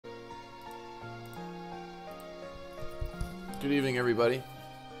Good evening, everybody.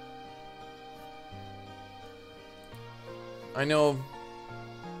 I know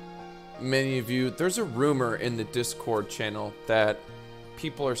many of you, there's a rumor in the Discord channel that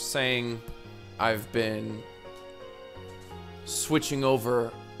people are saying I've been switching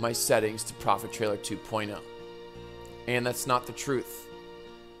over my settings to Profit Trailer 2.0. And that's not the truth.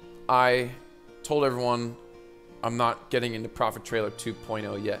 I told everyone I'm not getting into Profit Trailer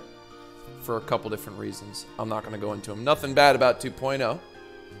 2.0 yet for a couple different reasons. I'm not going to go into them. Nothing bad about 2.0.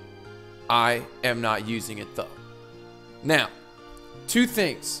 I am not using it though. Now, two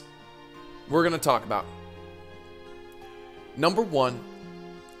things we're going to talk about. Number one,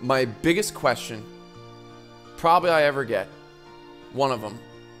 my biggest question probably I ever get, one of them,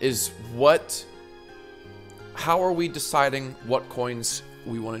 is how are we deciding what coins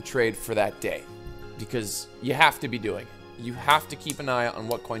we want to trade for that day? Because you have to be doing it. You have to keep an eye on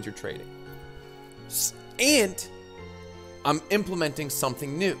what coins you're trading. And I'm implementing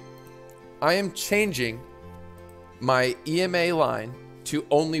something new. I am changing my EMA line to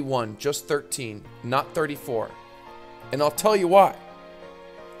only one, just 13, not 34. And I'll tell you why.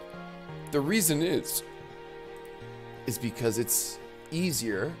 The reason is because it's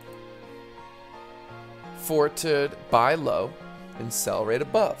easier for it to buy low and sell right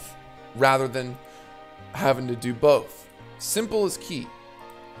above, rather than having to do both. Simple is key.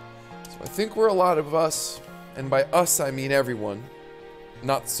 So I think where a lot of us, and by us I mean everyone,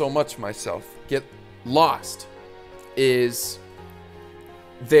 not so much myself, get lost is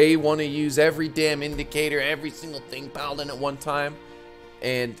they want to use every damn indicator, every single thing piled in at one time,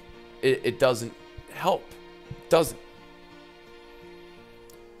 and it doesn't help. It doesn't.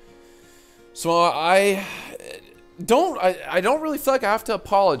 So I don't really feel like I have to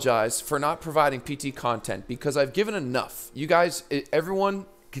apologize for not providing PT content, because I've given enough. You guys, everyone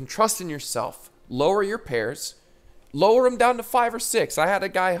can trust in yourself. Lower your pairs. Lower them down to 5 or 6. I had a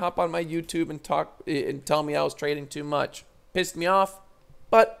guy hop on my YouTube and talk and tell me I was trading too much. Pissed me off,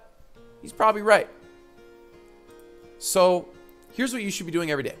 but he's probably right. So here's what you should be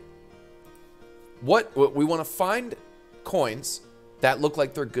doing every day. What we want to find coins that look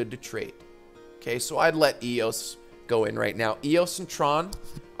like they're good to trade. Okay, so I'd let EOS go in right now. EOS and Tron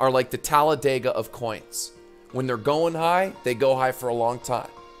are like the Talladega of coins. When they're going high, they go high for a long time.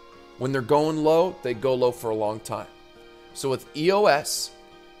 When they're going low, they go low for a long time. So with EOS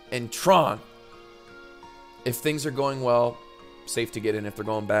and Tron, if things are going well, safe to get in. If they're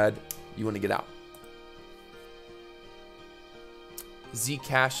going bad, you want to get out.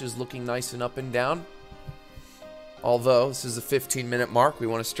 Zcash is looking nice and up and down. Although this is a 15-minute mark, we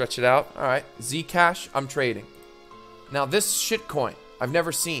want to stretch it out. All right, Zcash, I'm trading. Now this shitcoin, I've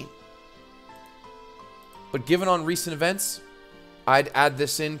never seen. But given on recent events, I'd add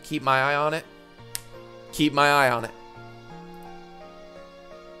this in, keep my eye on it. Keep my eye on it.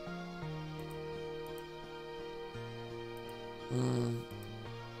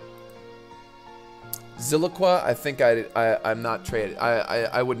 Zilliqua, I think I'm not trading.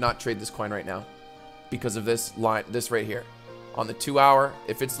 I would not trade this coin right now because of this line, this right here. On the 2 hour,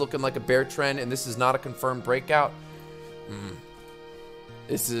 if it's looking like a bear trend and this is not a confirmed breakout,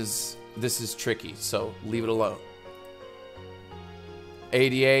 this is tricky, so leave it alone.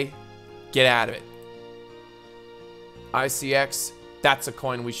 ADA, get out of it. ICX, that's a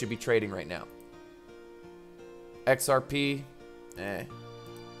coin we should be trading right now. XRP,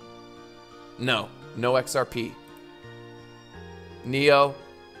 no XRP. Neo,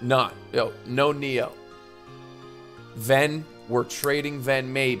 none. No Neo. Ven, we're trading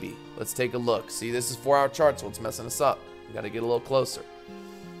Ven maybe. Let's take a look. See, this is 4-hour chart, so it's messing us up. We got to get a little closer.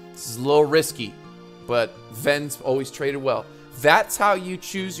 This is a little risky, but Ven's always traded well. That's how you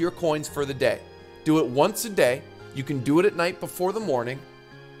choose your coins for the day. Do it once a day. You can do it at night before the morning.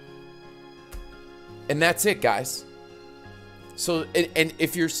 And that's it, guys. So, and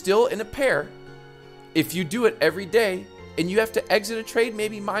if you're still in a pair, if you do it every day and you have to exit a trade,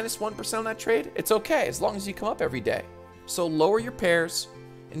 maybe minus 1% on that trade, it's okay as long as you come up every day. So lower your pairs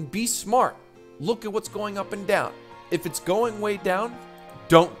and be smart. Look at what's going up and down. If it's going way down,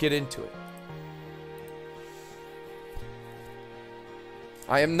 don't get into it.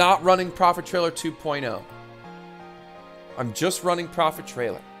 I am not running Profit Trailer 2.0. I'm just running Profit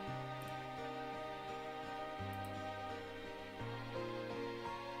Trailer.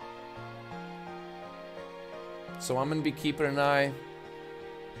 So I'm going to be keeping an eye,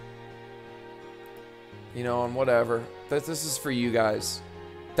 on whatever. This is for you guys.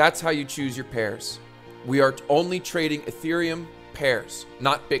 That's how you choose your pairs. We are only trading Ethereum pairs,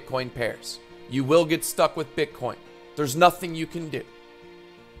 not Bitcoin pairs. You will get stuck with Bitcoin. There's nothing you can do.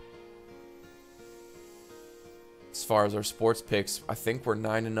 It's far as our sports picks, I think we're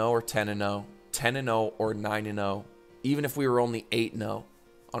 9-0 or 10-0. 10-0 or 9-0. Even if we were only 8-0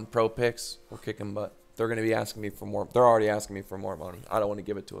 on pro picks, we're kicking butt. They're going to be asking me for more. They're already asking me for more money. I don't want to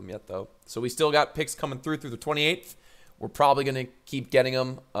give it to them yet, though. So we still got picks coming through the 28th. We're probably going to keep getting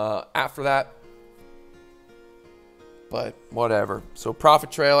them after that. But whatever. So profit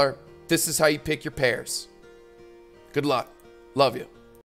trailer, this is how you pick your pairs. Good luck. Love you.